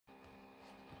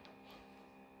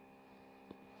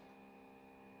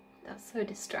That's so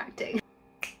distracting.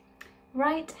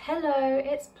 Right, hello,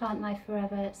 it's Plant Life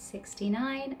Forever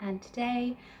 69, and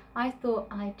today I thought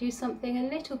I'd do something a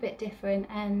little bit different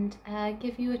and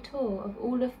give you a tour of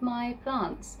all of my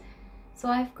plants. So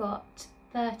I've got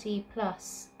 30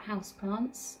 plus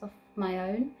houseplants of my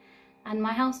own, and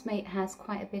my housemate has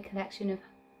quite a big collection of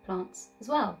plants as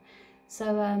well.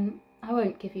 So I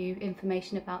won't give you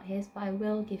information about his, but I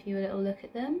will give you a little look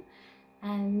at them.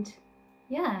 And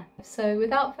yeah, so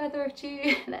without further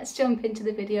ado, let's jump into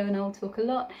the video and I'll talk a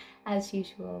lot as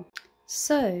usual.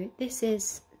 So this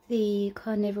is the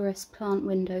carnivorous plant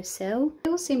windowsill.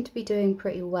 They all seem to be doing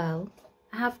pretty well.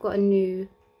 I have got a new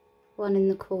one in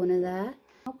the corner there.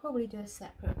 I'll probably do a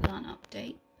separate plant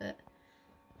update, but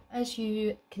as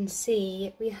you can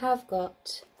see, we have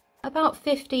got about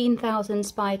 15,000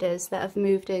 spiders that have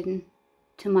moved in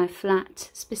to my flat,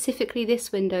 specifically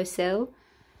this windowsill.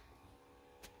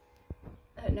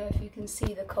 I don't know if you can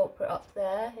see the culprit up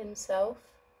there himself,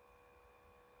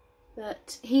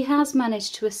 but he has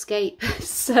managed to escape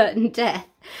certain death,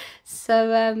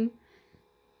 so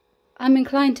I'm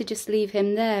inclined to just leave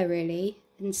him there really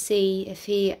and see if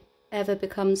he ever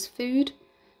becomes food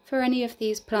for any of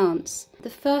these plants.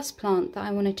 The first plant that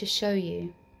I wanted to show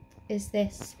you is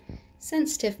this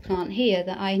sensitive plant here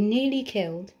that I nearly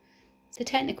killed. The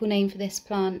technical name for this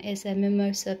plant is a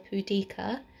Mimosa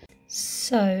pudica.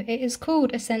 So it is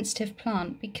called a sensitive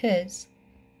plant because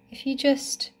if you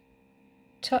just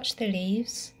touch the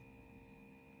leaves,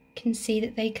 you can see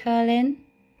that they curl in.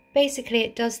 Basically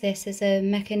it does this as a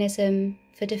mechanism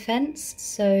for defense,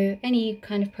 so any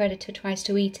kind of predator tries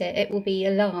to eat it, it will be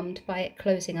alarmed by it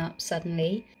closing up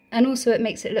suddenly. And also it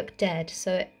makes it look dead,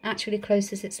 so it actually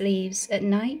closes its leaves at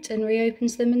night and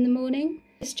reopens them in the morning.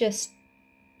 It's just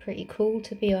pretty cool,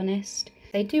 to be honest.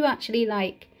 They do actually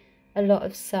like a lot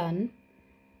of sun,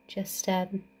 just I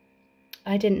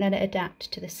didn't let it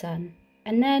adapt to the sun.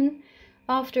 And then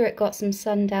after it got some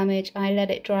sun damage, I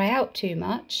let it dry out too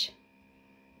much,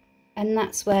 and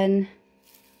that's when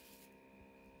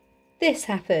this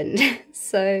happened.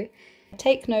 So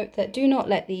take note that do not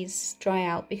let these dry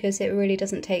out because it really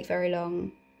doesn't take very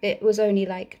long. It was only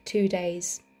like 2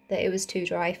 days that it was too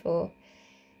dry for,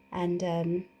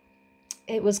 and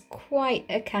it was quite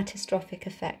a catastrophic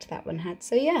effect that one had.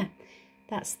 So yeah,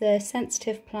 that's the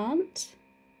sensitive plant.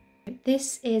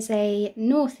 This is a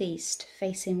northeast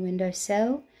facing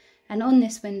windowsill, and on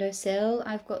this windowsill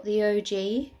I've got the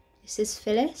OG. This is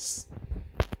Phyllis,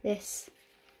 this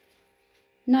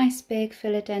nice big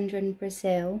philodendron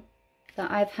Brazil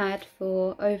that I've had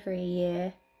for over a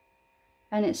year,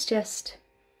 and it's just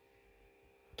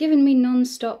given me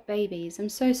non-stop babies. I'm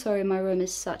so sorry my room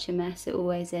is such a mess, it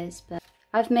always is, but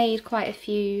I've made quite a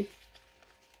few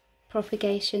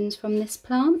propagations from this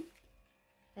plant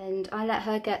and I let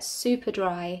her get super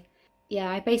dry.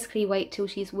 Yeah, I basically wait till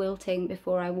she's wilting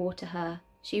before I water her.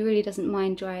 She really doesn't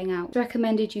mind drying out. It's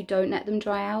recommended you don't let them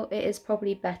dry out. It is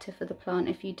probably better for the plant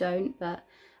if you don't, but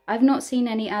I've not seen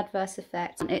any adverse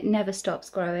effects. It never stops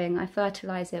growing. I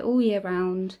fertilise it all year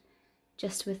round,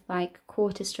 just with like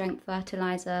quarter strength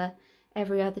fertiliser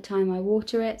every other time I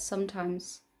water it.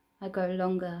 Sometimes I go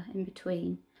longer in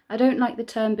between. I don't like the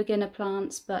term beginner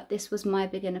plants, but this was my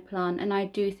beginner plant, and I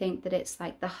do think that it's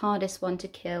like the hardest one to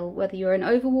kill, whether you're an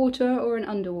overwaterer or an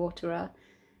underwaterer.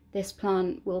 This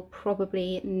plant will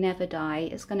probably never die.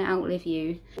 It's going to outlive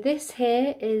you. This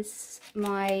here is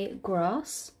my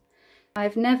grass.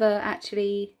 I've never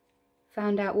actually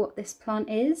found out what this plant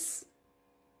is.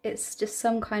 It's just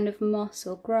some kind of moss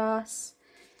or grass.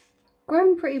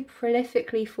 Grown pretty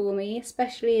prolifically for me,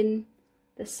 especially in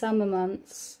the summer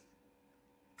months.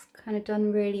 It's kind of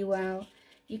done really well.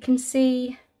 You can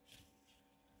see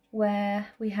where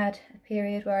we had a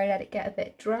period where I let it get a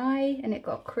bit dry and it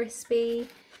got crispy.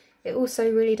 It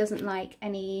also really doesn't like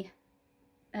any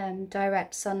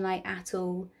direct sunlight at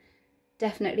all.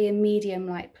 Definitely a medium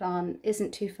light plant,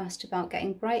 isn't too fussed about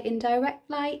getting bright indirect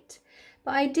light.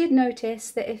 But I did notice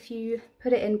that if you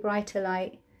put it in brighter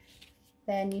light,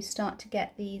 then you start to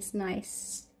get these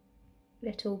nice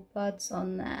little buds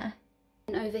on there.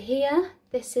 And over here,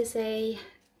 this is a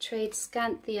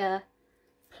Tradescanthia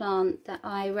plant that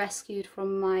I rescued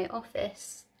from my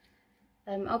office.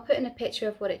 I'll put in a picture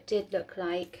of what it did look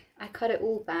like. I cut it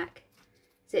all back,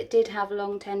 so it did have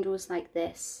long tendrils like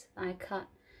this. I cut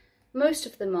most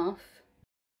of them off.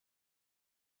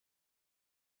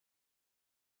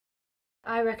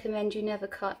 I recommend you never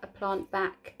cut a plant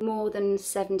back more than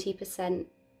 70%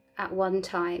 at one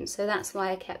time, so that's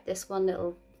why I kept this one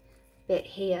little bit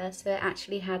here, so it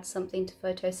actually had something to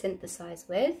photosynthesize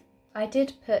with. I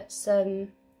did put some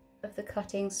of the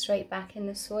cuttings straight back in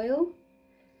the soil,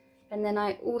 And then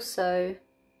I also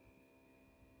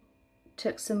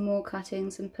took some more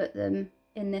cuttings and put them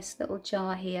in this little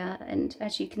jar here, and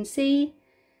as you can see,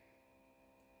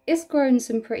 it's grown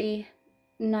some pretty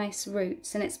nice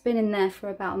roots, and it's been in there for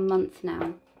about a month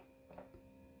now,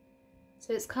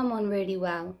 so it's come on really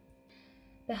well.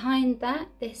 Behind that,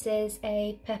 this is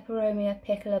a Peperomia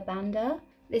piccolabanda.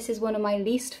 This is one of my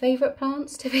least favourite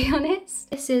plants, to be honest.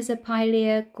 This is a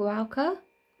Pilea glauca.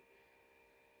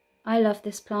 I love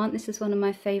this plant. This is one of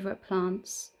my favourite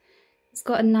plants. It's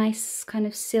got a nice kind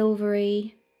of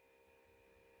silvery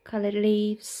coloured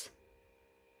leaves.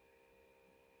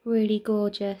 Really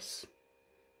gorgeous.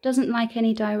 Doesn't like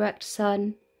any direct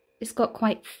sun. It's got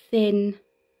quite thin,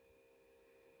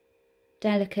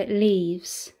 delicate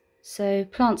leaves. So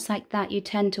plants like that you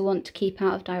tend to want to keep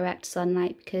out of direct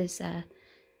sunlight because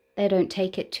they don't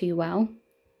take it too well.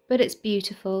 But it's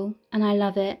beautiful and I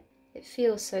love it. It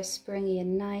feels so springy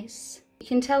and nice. You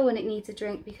can tell when it needs a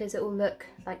drink because it will look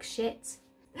like shit,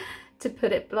 to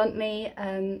put it bluntly,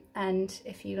 and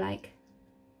if you like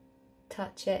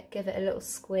touch it, give it a little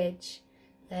squidge,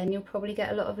 then you'll probably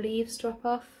get a lot of leaves drop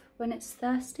off when it's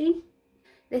thirsty.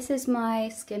 This is my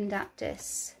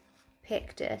Scindaptus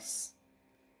pictus.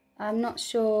 I'm not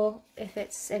sure if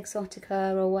it's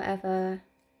exotica or whatever,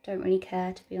 don't really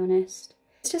care to be honest.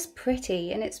 It's just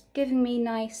pretty and it's giving me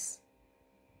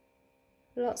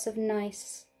lots of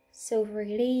nice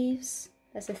silvery leaves.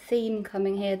 There's a theme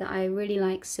coming here that I really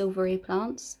like silvery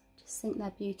plants. Just think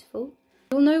they're beautiful.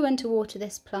 You'll know when to water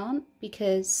this plant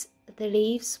because the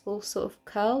leaves will sort of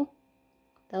curl.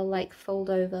 They'll like fold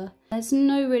over. There's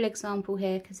no real example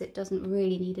here because it doesn't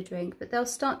really need a drink, but they'll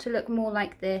start to look more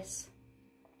like this,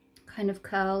 kind of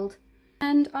curled.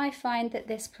 And I find that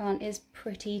this plant is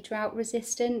pretty drought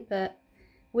resistant, but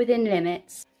within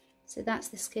limits. So that's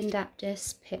the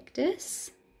Scindaptus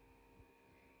pictus.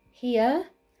 Here,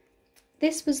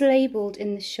 this was labelled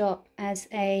in the shop as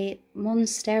a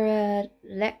Monstera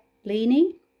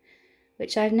lechlini,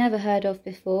 which I've never heard of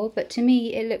before, but to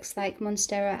me it looks like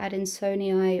Monstera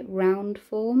adansonii round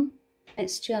form.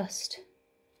 It's just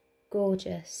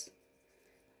gorgeous.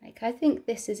 Like, I think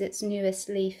this is its newest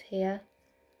leaf here.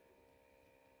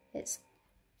 It's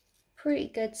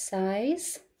pretty good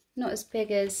size, not as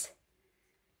big as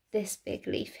this big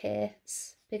leaf here.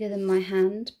 It's bigger than my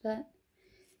hand, but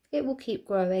it will keep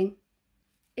growing.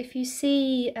 If you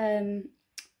see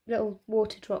little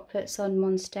water droplets on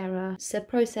Monstera, it's a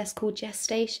process called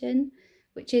gestation,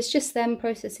 which is just them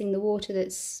processing the water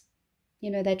that's,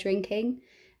 you know, they're drinking,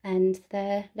 and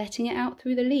they're letting it out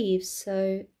through the leaves.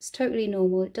 So it's totally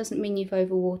normal. It doesn't mean you've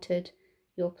overwatered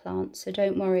your plant, so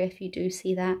don't worry if you do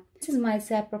see that. This is my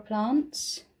zebra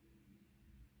plant.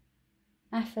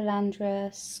 Aphelandra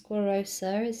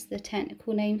squarosa is the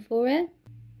technical name for it.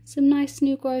 Some nice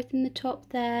new growth in the top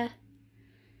there.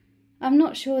 I'm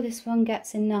not sure this one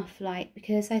gets enough light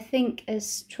because I think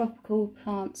as tropical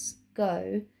plants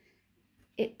go,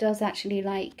 it does actually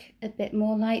like a bit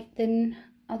more light than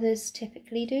others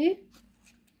typically do.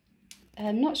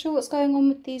 I'm not sure what's going on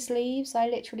with these leaves. I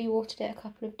literally watered it a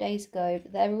couple of days ago,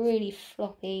 but they're really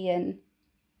floppy and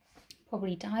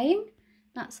probably dying.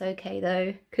 That's okay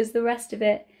though, because the rest of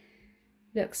it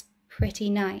looks pretty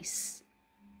nice.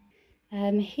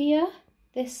 Here,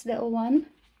 this little one,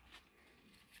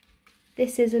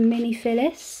 this is a mini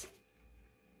Phyllis.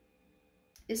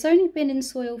 It's only been in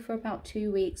soil for about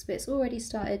 2 weeks, but it's already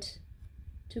started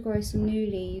to grow some new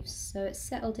leaves, so it's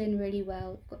settled in really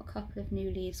well. I've got a couple of new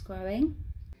leaves growing.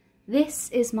 This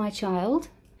is my child.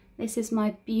 This is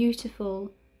my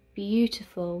beautiful,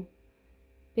 beautiful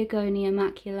Begonia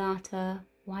maculata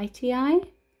whitey.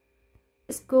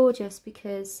 It's gorgeous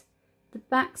because the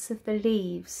backs of the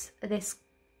leaves are this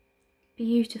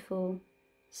beautiful,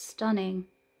 stunning,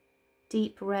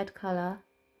 deep red colour,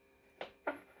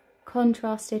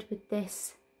 contrasted with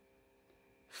this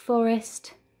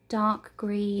forest dark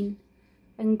green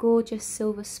and gorgeous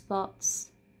silver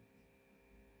spots.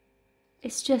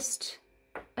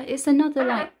 It's another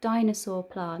like dinosaur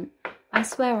plant. I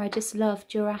swear I just love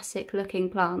Jurassic looking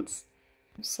plants.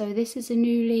 So this is a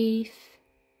new leaf,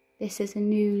 this is a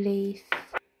new leaf.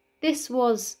 This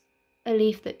was a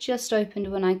leaf that just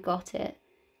opened when I got it.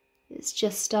 It's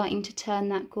just starting to turn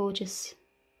that gorgeous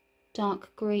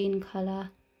dark green colour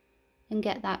and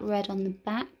get that red on the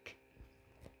back.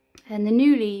 And the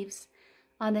new leaves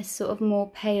are this sort of more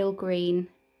pale green,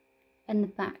 and the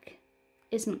back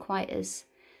isn't quite as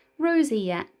rosy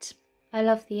yet. I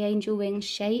love the angel wing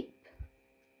shape.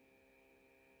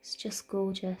 It's just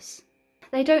gorgeous.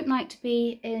 They don't like to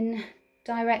be in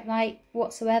direct light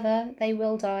whatsoever. They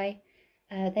will die.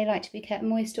 They like to be kept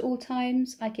moist at all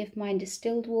times. I give mine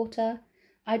distilled water.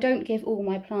 I don't give all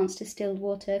my plants distilled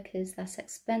water because that's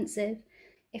expensive.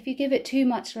 If you give it too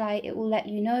much light, it will let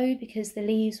you know because the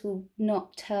leaves will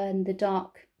not turn the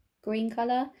dark green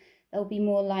colour. They'll be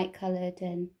more light coloured,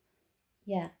 and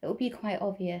yeah, it will be quite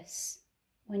obvious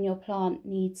when your plant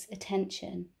needs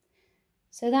attention.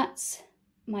 So that's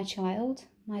my child,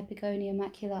 my Begonia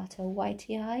maculata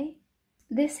whitey.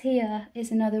 This here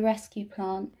is another rescue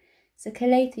plant. It's a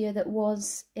calathea that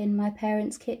was in my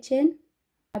parents' kitchen.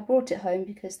 I brought it home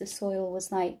because the soil was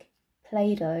like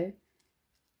Play-Doh.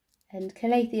 And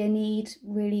calathea need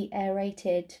really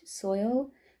aerated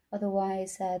soil,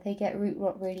 otherwise they get root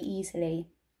rot really easily.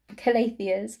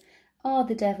 Calatheas are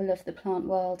the devil of the plant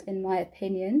world, in my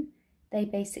opinion. They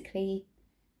basically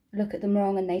look at them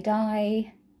wrong and they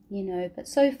die, you know, but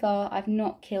so far I've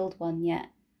not killed one yet.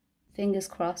 Fingers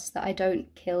crossed that I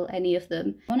don't kill any of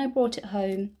them. When I brought it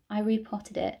home, I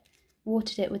repotted it,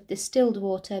 watered it with distilled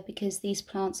water because these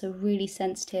plants are really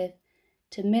sensitive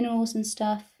to minerals and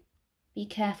stuff. Be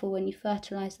careful when you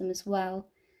fertilise them as well.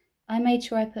 I made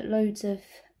sure I put loads of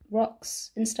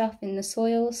rocks and stuff in the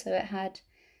soil so it had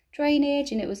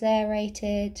drainage and it was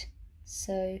aerated,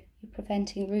 so you're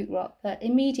preventing root rot. But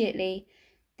immediately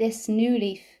this new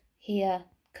leaf here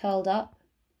curled up,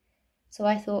 so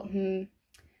I thought,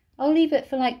 I'll leave it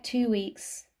for like 2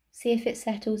 weeks, see if it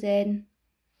settles in.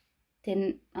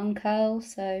 Didn't uncurl,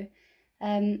 so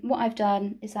what I've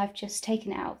done is I've just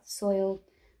taken it out of the soil,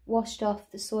 washed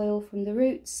off the soil from the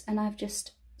roots, and I've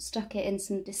just stuck it in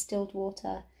some distilled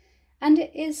water, and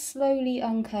it is slowly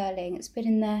uncurling. It's been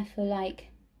in there for like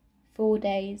 4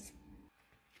 days.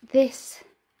 This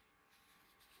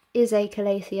is a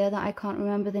calathea that I can't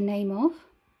remember the name of,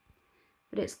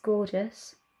 but it's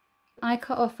gorgeous. I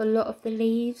cut off a lot of the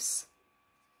leaves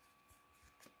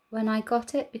when I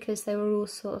got it because they were all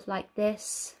sort of like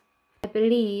this. I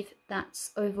believe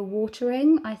that's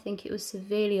overwatering. I think it was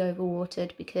severely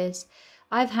overwatered because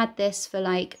I've had this for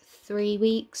like 3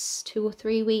 weeks, 2 or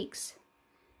 3 weeks,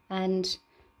 and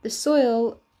the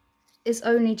soil is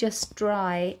only just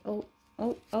dry. Oh,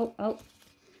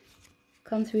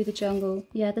 come through the jungle.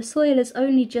 Yeah, the soil is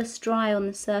only just dry on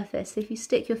the surface. If you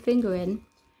stick your finger in,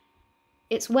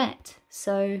 it's wet.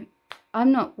 So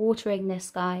I'm not watering this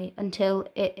guy until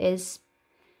it is,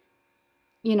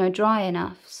 you know, dry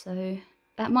enough. So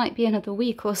that might be another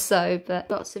week or so,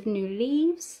 but lots of new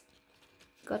leaves.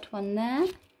 Got one there,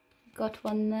 got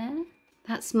one there.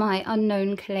 That's my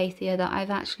unknown calathea that I've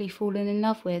actually fallen in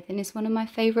love with and is one of my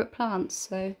favourite plants.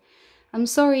 So I'm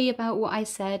sorry about what I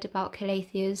said about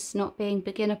calatheas not being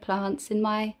beginner plants in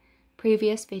my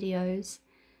previous videos.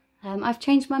 I've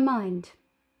changed my mind.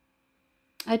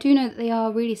 I do know that they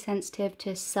are really sensitive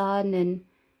to sun and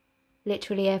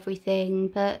literally everything,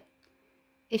 but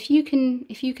if you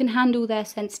can handle their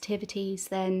sensitivities,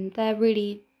 then they're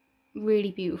really, really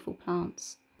beautiful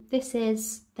plants. This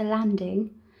is the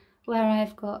landing where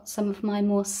I've got some of my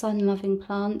more sun-loving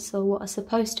plants, or what are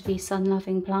supposed to be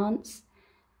sun-loving plants.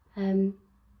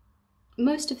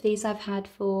 Most of these I've had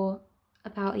for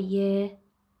about a year.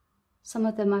 Some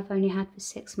of them I've only had for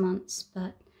 6 months,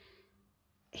 but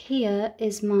here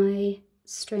is my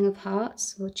string of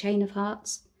hearts, or chain of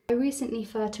hearts. I recently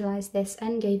fertilised this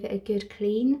and gave it a good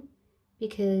clean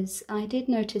because I did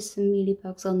notice some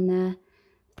mealybugs on there.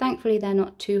 Thankfully they're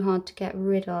not too hard to get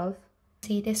rid of.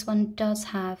 See, this one does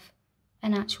have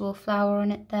an actual flower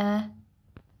on it there.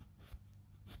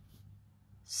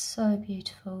 So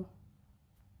beautiful.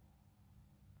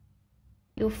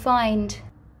 You'll find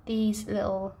these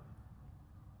little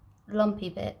lumpy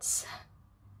bits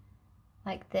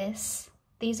like this.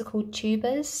 These are called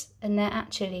tubers, and they're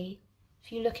actually,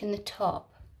 if you look in the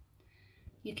top,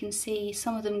 you can see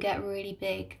some of them get really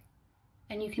big,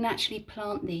 and you can actually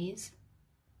plant these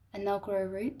and they'll grow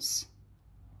roots.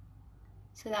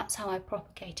 So that's how I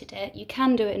propagated it. You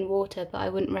can do it in water, but I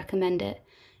wouldn't recommend it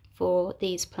for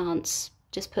these plants.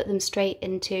 Just put them straight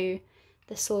into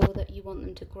the soil that you want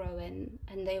them to grow in,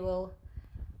 and they will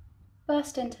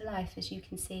burst into life, as you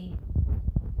can see.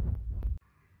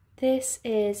 This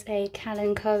is a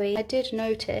kalanchoe. I did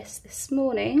notice this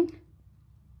morning,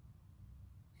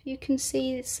 if you can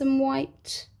see some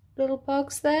white little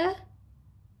bugs there,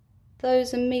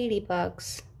 those are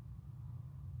mealybugs.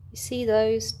 You see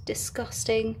those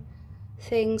disgusting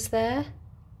things there?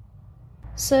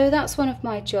 So that's one of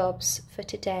my jobs for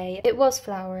today. It was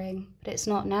flowering, but it's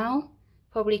not now,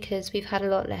 probably because we've had a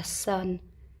lot less sun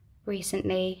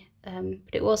recently,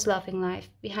 but it was loving life.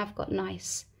 We have got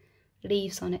nice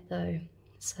leaves on it though,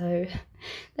 so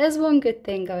there's one good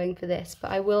thing going for this,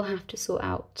 but I will have to sort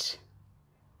out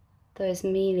those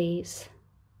mealies.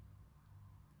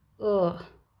 Oh,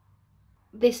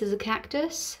 this is a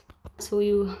cactus. That's all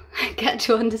you get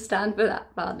to understand for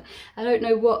that plant. I don't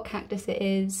know what cactus it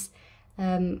is.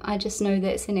 I just know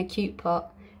that it's in a cute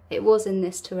pot. It was in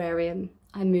this terrarium.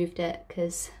 I moved it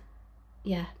because,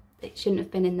 yeah, it shouldn't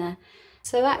have been in there.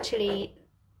 So actually,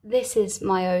 this is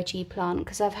my OG plant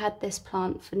because I've had this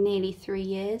plant for nearly 3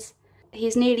 years.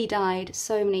 He's nearly died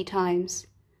so many times.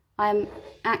 I'm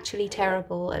actually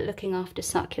terrible at looking after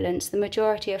succulents. The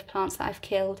majority of plants that I've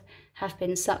killed have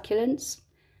been succulents.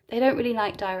 They don't really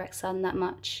like direct sun that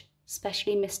much,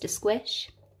 especially Mr.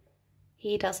 Squish.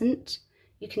 He doesn't.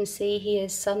 You can see he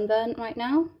is sunburnt right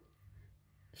now.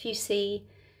 If you see,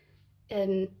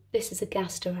 this is a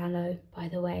Gastorallo, by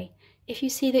the way. If you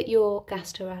see that your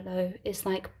Gastorallo is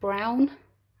like brown,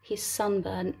 he's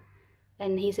sunburnt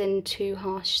and he's in too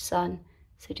harsh sun.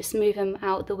 So just move him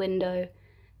out the window.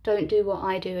 Don't do what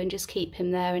I do and just keep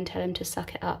him there and tell him to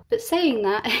suck it up. But saying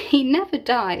that, he never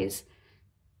dies.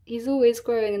 He's always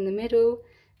growing in the middle.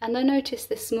 And I noticed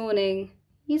this morning,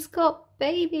 he's got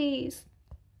babies.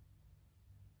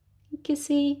 You can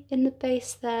see in the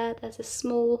base there, there's a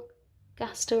small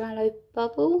Gastorallo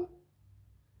bubble.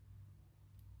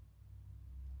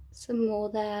 Some more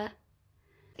there.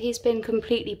 He's been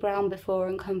completely brown before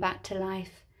and come back to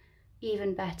life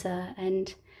even better.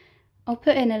 And I'll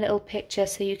put in a little picture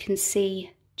so you can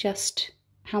see just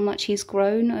how much he's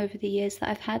grown over the years that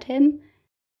I've had him.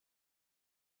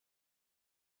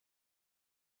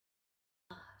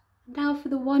 Now for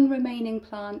the one remaining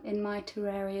plant in my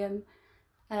terrarium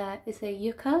is a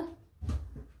yucca.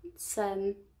 It's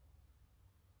a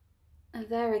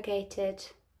variegated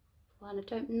one.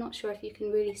 I'm not sure if you can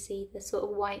really see the sort of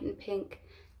white and pink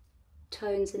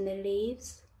tones in the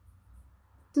leaves.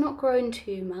 It's not grown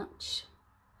too much.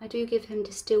 I do give him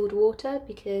distilled water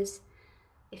because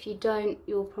if you don't,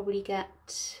 you'll probably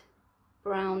get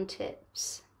brown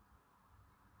tips.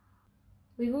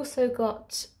 We've also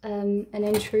got an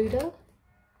intruder.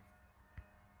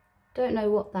 Don't know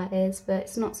what that is, but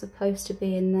it's not supposed to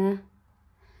be in there.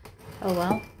 Oh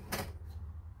well.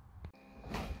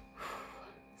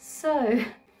 So,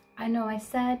 I know I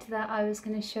said that I was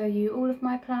going to show you all of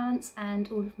my plants and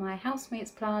all of my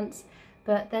housemates' plants,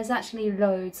 but there's actually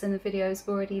loads and the video's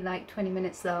already like 20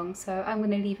 minutes long, so I'm going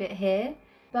to leave it here.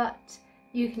 But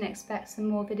you can expect some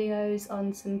more videos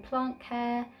on some plant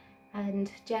care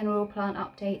and general plant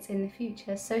updates in the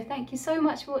future. So thank you so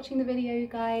much for watching the video, you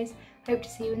guys. Hope to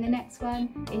see you in the next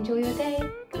one. Enjoy your day.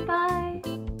 Goodbye.